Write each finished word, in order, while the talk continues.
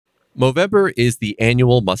Movember is the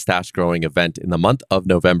annual mustache growing event in the month of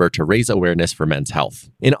November to raise awareness for men's health.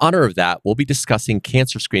 In honor of that, we'll be discussing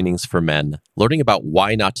cancer screenings for men, learning about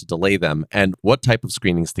why not to delay them, and what type of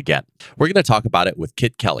screenings to get. We're going to talk about it with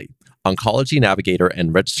Kit Kelly, oncology navigator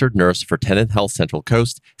and registered nurse for Tenon Health Central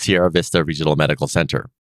Coast, Sierra Vista Regional Medical Center.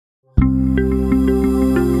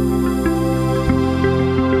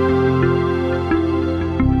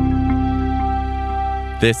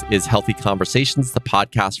 This is Healthy Conversations, the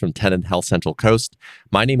podcast from Tenon Health Central Coast.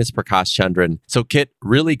 My name is Prakash Chandran. So, Kit,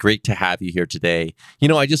 really great to have you here today.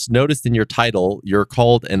 I just noticed in your title, you're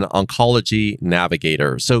called an oncology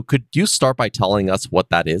navigator. So, could you start by telling us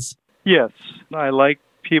what that is? Yes. I like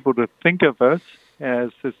people to think of us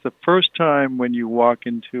as it's the first time when you walk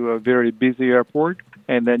into a very busy airport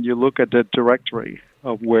and then you look at the directory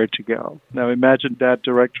of where to go. Now imagine that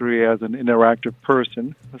directory as an interactive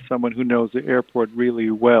person, someone who knows the airport really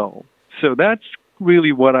well. So that's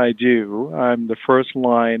really what I do. I'm the first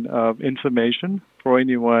line of information for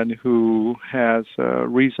anyone who has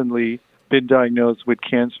recently been diagnosed with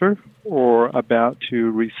cancer or about to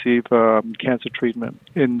receive cancer treatment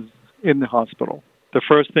in the hospital. The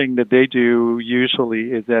first thing that they do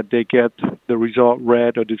usually is that they get the result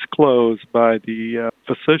read or disclosed by the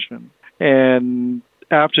physician. And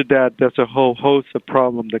after that, there's a whole host of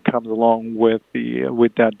problems that comes along with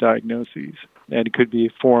that diagnosis. And it could be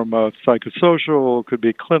a form of psychosocial, it could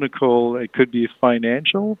be clinical, it could be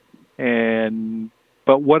financial.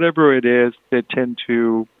 But whatever it is, they tend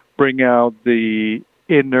to bring out the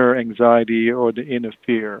inner anxiety or the inner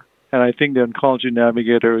fear. And I think the oncology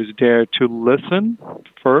navigator is there to listen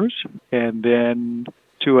first and then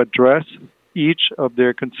to address each of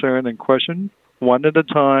their concern and question one at a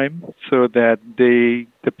time so that the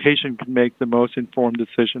patient can make the most informed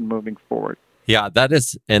decision moving forward. Yeah, that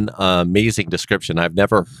is an amazing description. I've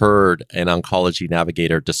never heard an oncology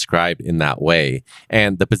navigator described in that way.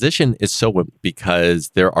 And the position is so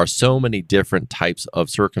because there are so many different types of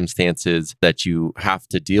circumstances that you have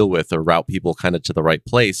to deal with or route people kind of to the right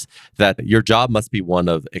place, that your job must be one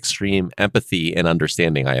of extreme empathy and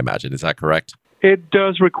understanding, I imagine. Is that correct? It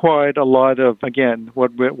does require a lot of, again,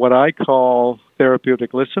 what I call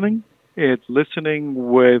therapeutic listening. It's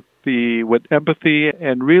listening with empathy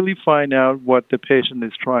and really find out what the patient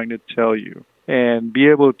is trying to tell you and be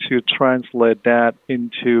able to translate that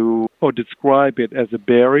into or describe it as a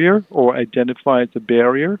barrier or identify as a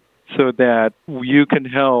barrier so that you can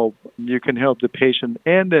help the patient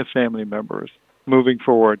and their family members moving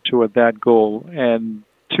forward toward that goal and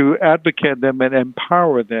to advocate them and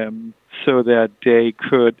empower them so that they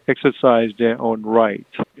could exercise their own rights.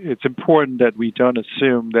 It's important that we don't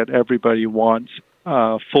assume that everybody wants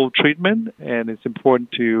full treatment, and it's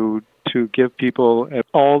important to give people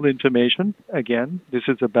all the information. Again, this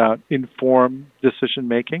is about informed decision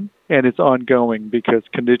making, and it's ongoing because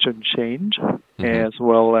conditions change as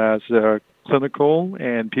well as clinical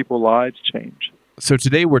and people's lives change. So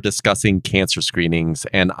today we're discussing cancer screenings,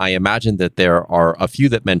 and I imagine that there are a few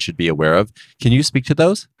that men should be aware of. Can you speak to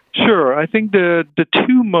those? Sure. I think the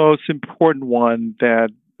two most important ones that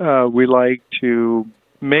we like to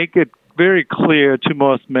make it very clear to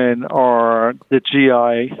most men are the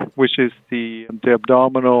GI, which is the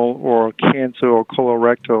abdominal or cancer or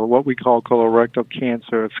colorectal, what we call colorectal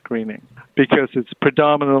cancer screening, because it's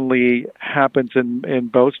predominantly happens in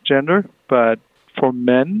both gender, but for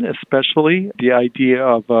men especially, the idea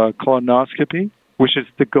of colonoscopy, which is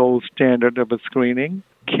the gold standard of a screening,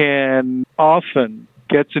 can often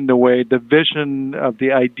gets in the way. The vision of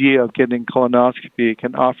the idea of getting colonoscopy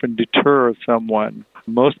can often deter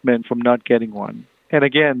most men from not getting one. And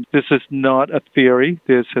again, this is not a theory.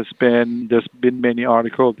 There's been many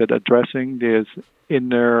articles that addressing this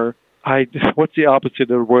inner, what's the opposite of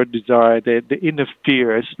the word desire? The inner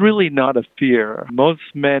fear. It's really not a fear. Most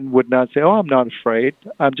men would not say, "Oh, I'm not afraid.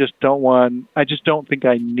 I just don't think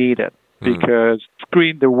I need it." Because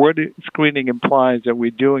the word screening implies that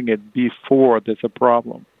we're doing it before there's a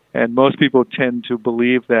problem. And most people tend to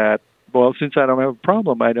believe that, well, since I don't have a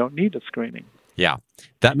problem, I don't need a screening. Yeah,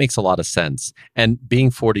 that makes a lot of sense. And being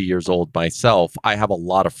 40 years old myself, I have a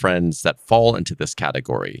lot of friends that fall into this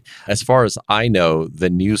category. As far as I know, the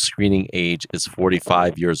new screening age is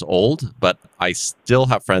 45 years old, but I still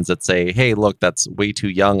have friends that say, hey, look, that's way too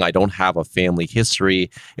young. I don't have a family history.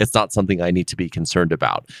 It's not something I need to be concerned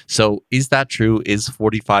about. So is that true? Is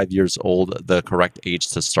 45 years old the correct age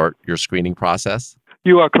to start your screening process?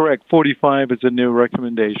 You are correct. 45 is a new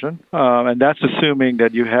recommendation, and that's assuming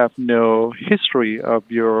that you have no history of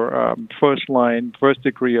your first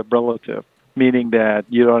degree of relative, meaning that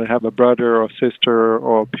you don't have a brother or sister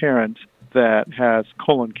or parent that has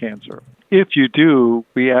colon cancer. if you do,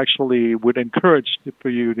 we actually would encourage for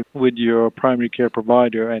you to, with your primary care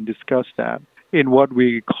provider and discuss that in what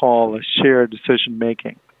we call a shared decision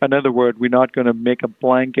making. In other words, we're not going to make a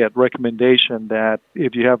blanket recommendation that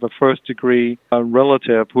if you have a first degree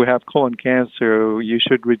relative who have colon cancer, you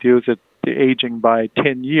should reduce it the aging by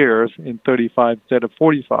 10 years in 35 instead of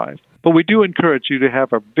 45. But we do encourage you to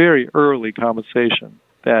have a very early conversation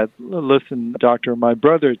that, listen, doctor, my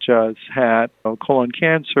brother just had colon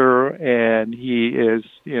cancer and he is,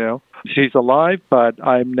 he's alive, but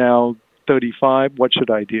I'm now 35. What should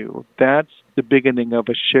I do? That's the beginning of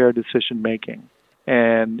a shared decision making.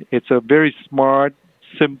 And it's a very smart,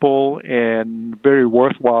 simple, and very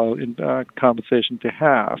worthwhile conversation to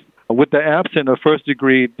have. With the absent of first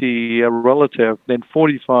degree, the relative, then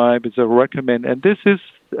 45 is a recommend. And this is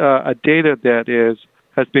a data that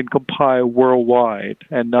has been compiled worldwide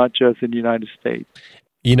and not just in the United States.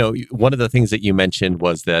 One of the things that you mentioned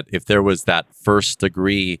was that if there was that first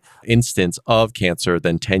degree instance of cancer,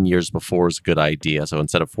 then 10 years before is a good idea. So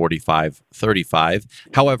instead of 45, 35.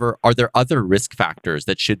 However, are there other risk factors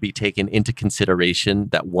that should be taken into consideration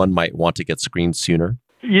that one might want to get screened sooner?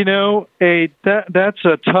 That's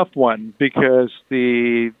a tough one because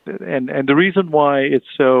the reason why it's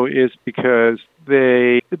so is because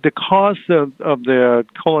the cause of the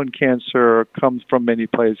colon cancer comes from many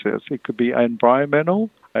places. It could be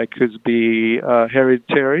environmental, it could be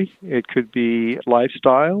hereditary, it could be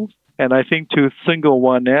lifestyle. And I think to single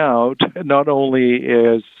one out not only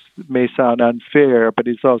may sound unfair, but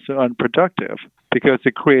it's also unproductive because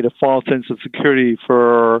it creates a false sense of security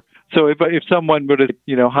for. So if someone would,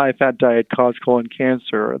 high fat diet cause colon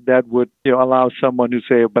cancer, that would allow someone to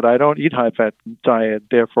say, but I don't eat high fat diet,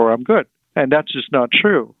 therefore I'm good. And that's just not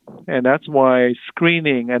true. And that's why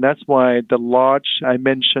screening, and that's why I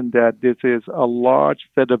mentioned that this is a large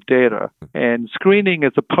set of data. And screening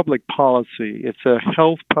is a public policy. It's a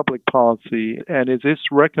health public policy, and it is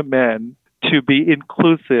recommended to be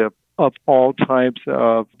inclusive of all types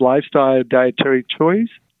of lifestyle, dietary choice,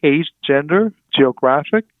 age, gender,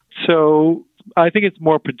 geographic. So I think it's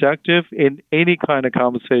more productive in any kind of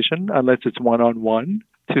conversation, unless it's one-on-one,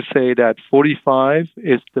 to say that 45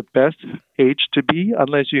 is the best age to be,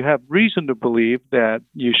 unless you have reason to believe that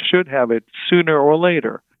you should have it sooner or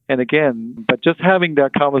later. And again, but just having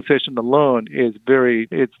that conversation alone it's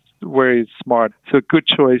very smart. So a good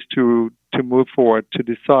choice to move forward to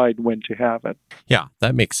decide when to have it. Yeah,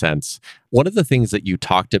 that makes sense. One of the things that you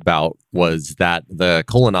talked about was that the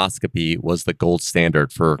colonoscopy was the gold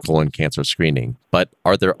standard for colon cancer screening. But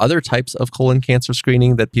are there other types of colon cancer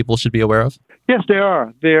screening that people should be aware of? Yes, there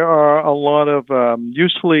are. There are a lot of,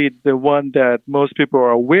 usually the one that most people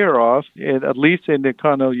are aware of, at least in the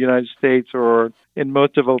kind of United States or in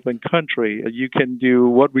most developing country, you can do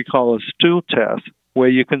what we call a stool test, where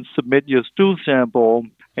you can submit your stool sample.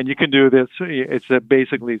 And you can do this, it's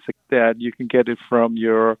basically that you can get it from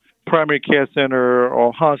your primary care center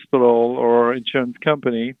or hospital or insurance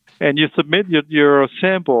company. And you submit your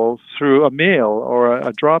sample through a mail or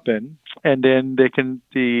a drop-in. And then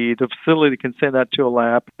the facility can send that to a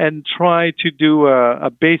lab and try to do a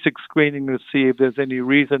basic screening to see if there's any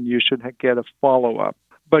reason you should get a follow-up.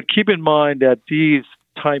 But keep in mind that these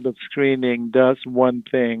type of screening does one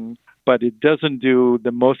thing, but it doesn't do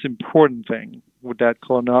the most important thing that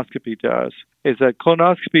colonoscopy does, is that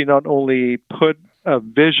colonoscopy not only put a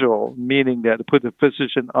visual, meaning that it put the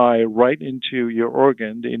physician eye right into your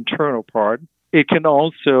organ, the internal part. It can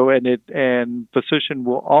also, and physician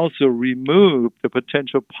will also remove the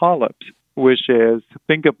potential polyps, which is,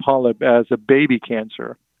 think of polyp as a baby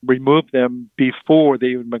cancer. Remove them before they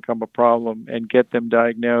even become a problem and get them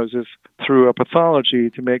diagnosed through a pathology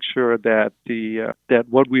to make sure that that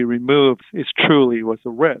what we remove is truly was a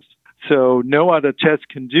risk. So no other test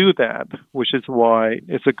can do that, which is why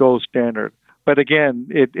it's a gold standard. But again,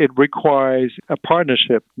 it requires a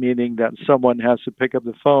partnership, meaning that someone has to pick up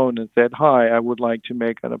the phone and say, hi, I would like to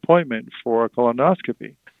make an appointment for a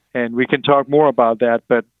colonoscopy. And we can talk more about that,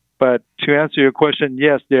 but to answer your question,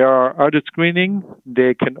 yes, there are other screening.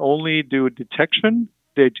 They can only do detection.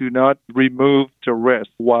 They do not remove the risk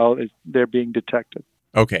while they're being detected.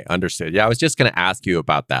 Okay, understood. Yeah, I was just going to ask you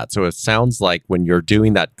about that. So it sounds like when you're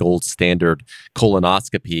doing that gold standard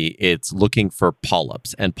colonoscopy, it's looking for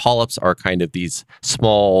polyps. And polyps are kind of these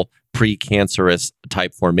small precancerous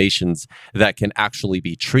type formations that can actually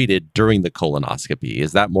be treated during the colonoscopy.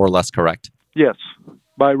 Is that more or less correct? Yes.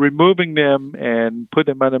 By removing them and put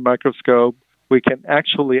them under a microscope, we can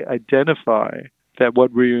actually identify that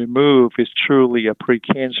what we remove is truly a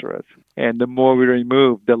precancerous. And the more we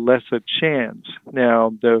remove, the less a chance.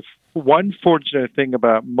 Now, the one fortunate thing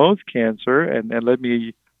about most cancer, and let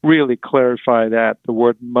me really clarify that the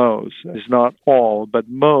word most is not all, but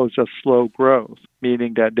most are slow growth,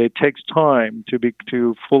 meaning that it takes time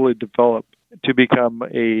to fully develop to become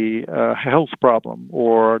a health problem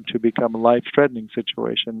or to become a life-threatening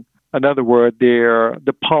situation. In other words,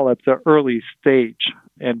 the polyps are early stage,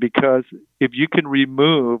 and because if you can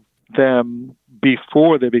remove them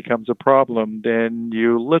before they becomes a problem, then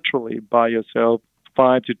you literally buy yourself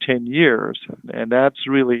 5 to 10 years, and that's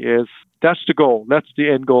the goal. That's the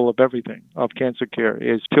end goal of everything of cancer care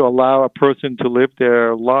is to allow a person to live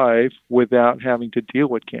their life without having to deal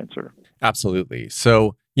with cancer. Absolutely.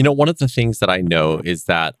 So, one of the things that I know is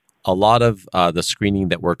that a lot of the screening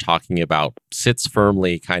that we're talking about sits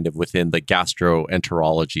firmly kind of within the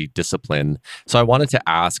gastroenterology discipline. So I wanted to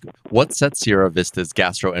ask, what sets Sierra Vista's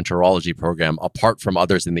gastroenterology program apart from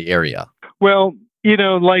others in the area? Well,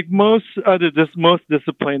 like most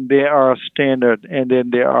discipline, there are standard, and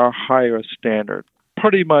then there are higher standard.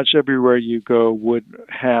 Pretty much everywhere you go would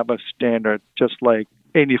have a standard, just like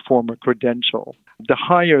any form of credential. The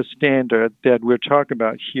higher standard that we're talking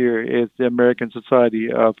about here is the American Society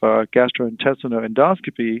of Gastrointestinal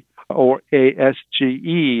Endoscopy, or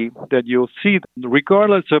ASGE, that you'll see,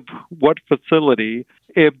 regardless of what facility,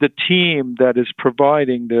 if the team that is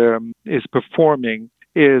providing them is performing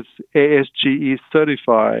is ASGE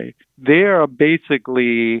certified, they are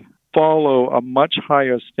basically follow a much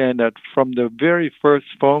higher standard from the very first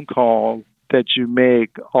phone call that you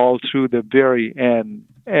make all through the very end.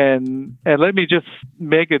 And let me just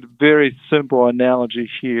make it very simple analogy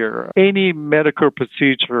here. Any medical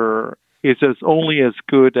procedure is only as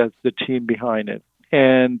good as the team behind it.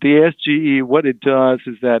 And the SGE, what it does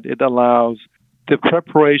is that it allows the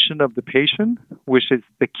preparation of the patient, which is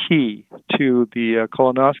the key to the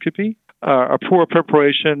colonoscopy. A poor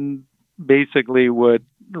preparation basically would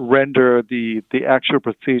render the actual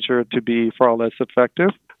procedure to be far less effective.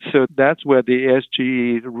 So that's where the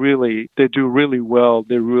SGE they do really well.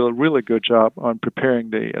 They do a really good job on preparing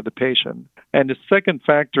the patient. And the second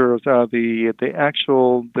factors are the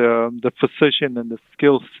physician and the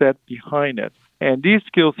skill set behind it. And these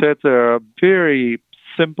skill sets are very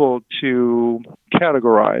simple to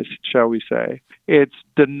categorize, shall we say. It's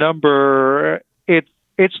the number.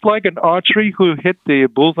 It's like an archery who hit the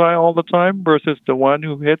bullseye all the time versus the one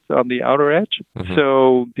who hits on the outer edge. Mm-hmm.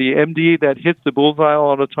 So the MD that hits the bullseye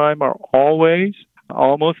all the time are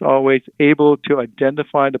almost always able to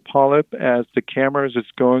identify the polyp as the camera is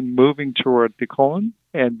moving toward the colon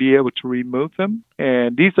and be able to remove them.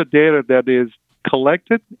 And these are data that is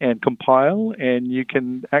collected and compiled, and you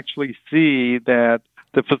can actually see that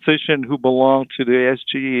the physician who belong to the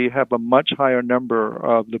SGE have a much higher number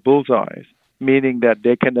of the bullseyes, meaning that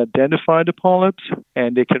they can identify the polyps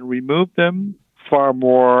and they can remove them far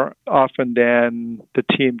more often than the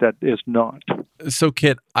team that is not. So,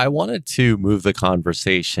 Kit, I wanted to move the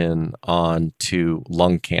conversation on to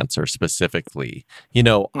lung cancer specifically.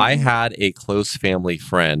 I had a close family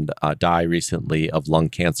friend die recently of lung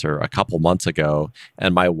cancer a couple months ago,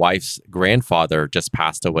 and my wife's grandfather just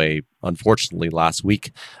passed away, unfortunately, last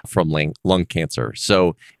week from lung cancer.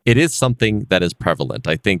 So it is something that is prevalent.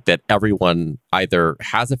 I think that everyone either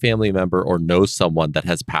has a family member or knows someone that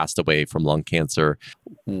has passed away from lung cancer.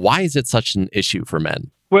 Why is it such an issue for men?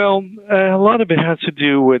 Well, a lot of it has to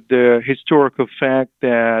do with the historical fact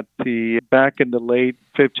that back in the late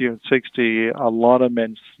 50s and 60s, a lot of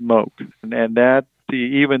men smoked, and that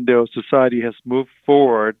even though society has moved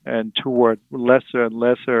forward and toward lesser and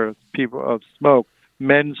lesser people of smoke,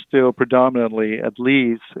 men still predominantly, at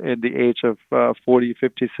least in the age of 40,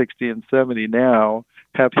 50, 60, and 70 now,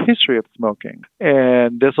 have history of smoking.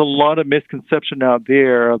 And there's a lot of misconception out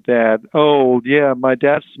there that, oh, yeah, my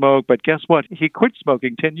dad smoked, but guess what? He quit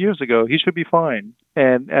smoking 10 years ago. He should be fine.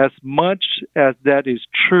 And as much as that is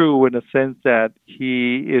true in the sense that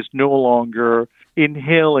he is no longer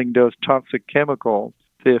inhaling those toxic chemicals,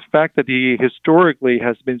 the fact that he historically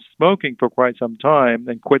has been smoking for quite some time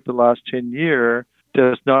and quit the last 10 years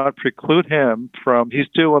does not preclude him he's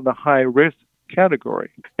still in the high risk category.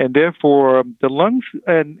 And therefore, the lungs,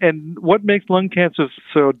 and what makes lung cancer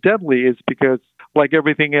so deadly is because, like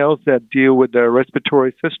everything else that deal with the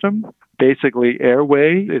respiratory system, basically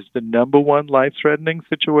airway is the number one life-threatening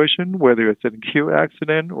situation, whether it's an acute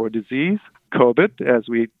accident or disease. COVID, as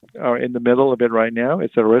we are in the middle of it right now,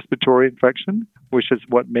 it's a respiratory infection, which is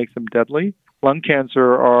what makes them deadly. Lung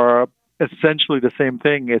cancer are essentially the same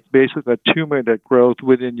thing. It's basically a tumor that grows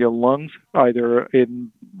within your lungs, either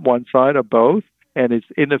in one side or both, and it's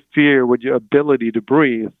interfere with your ability to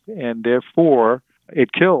breathe, and therefore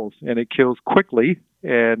it kills, and it kills quickly,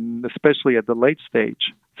 and especially at the late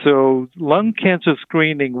stage. So lung cancer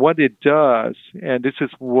screening, what it does, and this is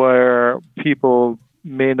where people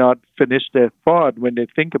may not finish their thought when they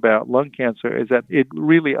think about lung cancer, is that it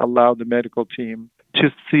really allowed the medical team to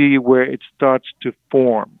see where it starts to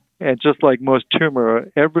form. And just like most tumor,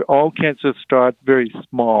 all cancers start very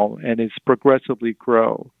small and it's progressively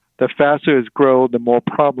grow. The faster it grows, the more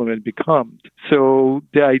problem it becomes. So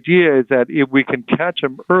the idea is that if we can catch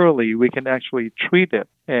them early, we can actually treat it.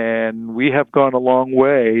 And we have gone a long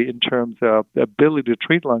way in terms of the ability to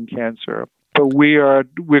treat lung cancer. But we're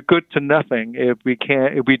good to nothing if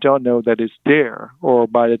we don't know that it's there, or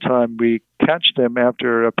by the time we catch them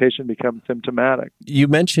after a patient becomes symptomatic. You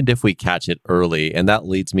mentioned if we catch it early, and that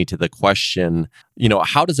leads me to the question,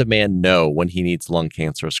 how does a man know when he needs lung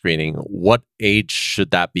cancer screening? What age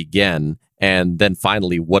should that begin? And then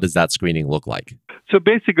finally, what does that screening look like? So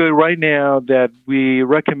basically, right now that we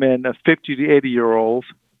recommend a 50 to 80-year-old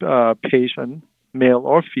patient, male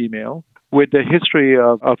or female, with a history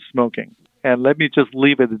of smoking. And let me just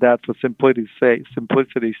leave it at that for simplicity's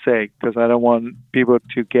sake, because I don't want people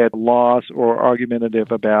to get lost or argumentative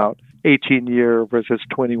about 18 years versus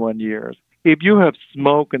 21 years. If you have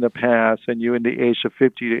smoked in the past and you're in the age of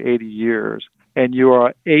 50 to 80 years, and you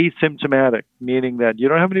are asymptomatic, meaning that you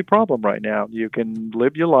don't have any problem right now. You can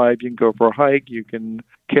live your life, you can go for a hike, you can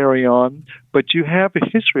carry on, but you have a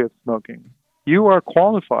history of smoking. You are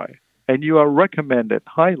qualified, and you are recommended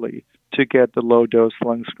highly to get the low-dose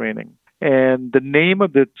lung screening. And the name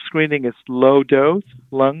of the screening is low-dose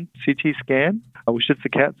lung CT scan, which is a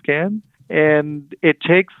CAT scan. And it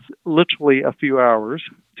takes literally a few hours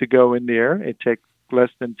to go in there. It takes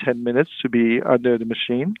less than 10 minutes to be under the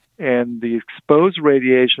machine. And the exposed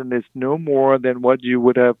radiation is no more than what you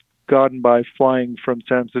would have gotten by flying from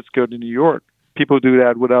San Francisco to New York. People do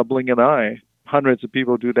that without blinking an eye. Hundreds of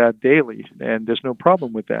people do that daily, and there's no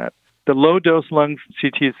problem with that. The low-dose lung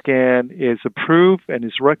CT scan is approved and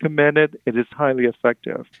is recommended. It is highly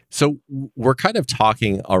effective. So we're kind of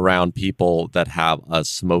talking around people that have a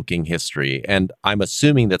smoking history, and I'm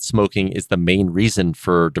assuming that smoking is the main reason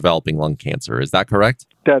for developing lung cancer. Is that correct?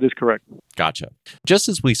 That is correct. Gotcha. Just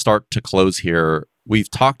as we start to close here, we've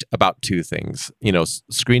talked about two things,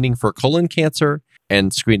 screening for colon cancer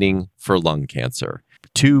and screening for lung cancer.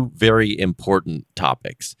 Two very important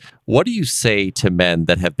topics. What do you say to men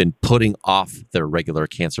that have been putting off their regular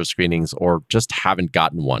cancer screenings or just haven't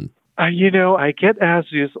gotten one? I get asked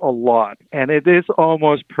this a lot, and it is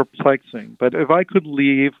almost perplexing. But if I could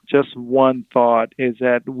leave just one thought, is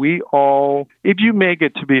that if you make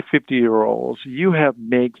it to be 50-year-olds, you have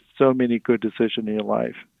made so many good decisions in your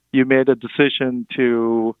life. You made a decision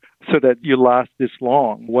so that you last this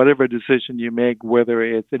long. Whatever decision you make, whether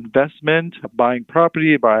it's investment, buying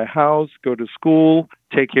property, buy a house, go to school,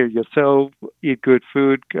 take care of yourself, eat good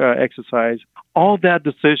food, exercise, all that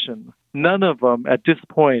decision, none of them at this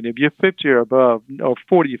point, if you're 50 or above or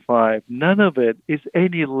 45, none of it is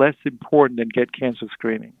any less important than get cancer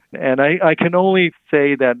screening. And I can only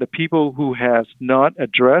say that the people who has not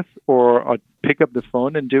addressed or pick up the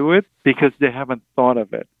phone and do it because they haven't thought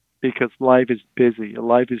of it. Because life is busy,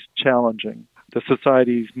 life is challenging. The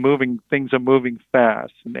society is moving, things are moving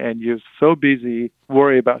fast, and you're so busy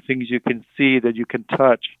worry about things you can see, that you can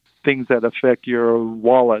touch, things that affect your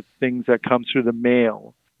wallet, things that come through the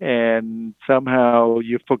mail. And somehow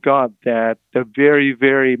you forgot that the very,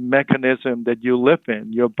 very mechanism that you live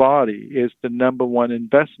in, your body, is the number one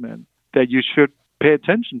investment that you should pay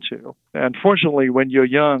attention to. Unfortunately, when you're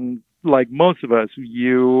young, like most of us,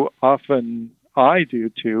 I do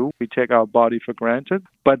too. We take our body for granted.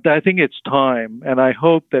 But I think it's time, and I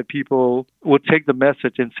hope that people will take the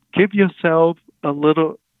message and give yourself a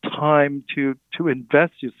little time to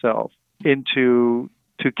invest yourself to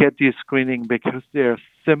get these screening, because they're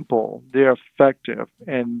simple, they're effective,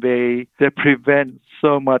 and they prevent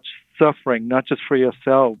so much suffering, not just for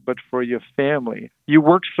yourself, but for your family. You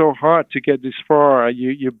work so hard to get this far.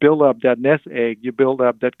 You build up that nest egg, you build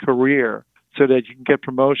up that career, so that you can get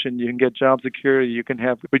promotion, you can get job security, you can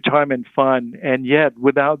have retirement fund, and yet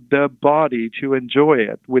without the body to enjoy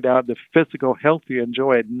it, without the physical health to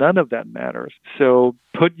enjoy it, none of that matters. So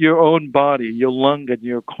put your own body, your lung and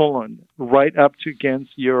your colon, right up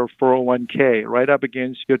against your 401k, right up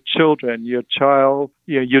against your children, your child,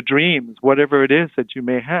 your dreams, whatever it is that you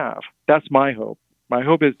may have. That's my hope. My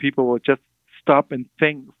hope is people will just stop and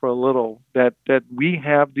think for a little that we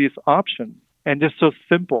have these options, and they're so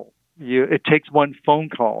simple. It takes one phone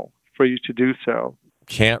call for you to do so.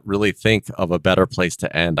 Can't really think of a better place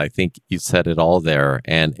to end. I think you said it all there,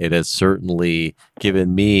 and it has certainly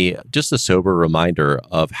given me just a sober reminder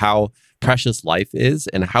of how precious life is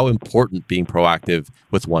and how important being proactive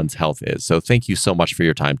with one's health is. So thank you so much for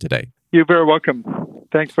your time today. You're very welcome.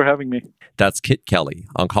 Thanks for having me. That's Kit Kelly,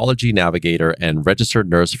 oncology navigator and registered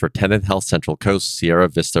nurse for Tenet Health Central Coast Sierra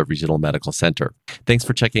Vista Regional Medical Center. Thanks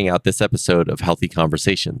for checking out this episode of Healthy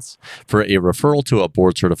Conversations. For a referral to a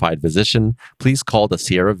board-certified physician, please call the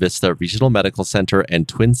Sierra Vista Regional Medical Center and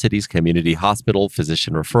Twin Cities Community Hospital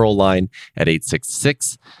physician referral line at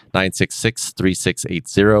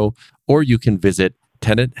 866-966-3680, or you can visit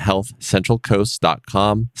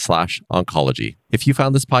tenethealthcentralcoast.com/oncology. If you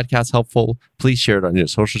found this podcast helpful, please share it on your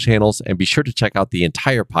social channels and be sure to check out the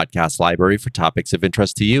entire podcast library for topics of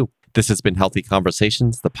interest to you. This has been Healthy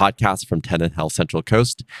Conversations, the podcast from Tenet Health Central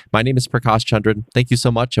Coast. My name is Prakash Chandran. Thank you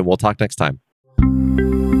so much, and we'll talk next time.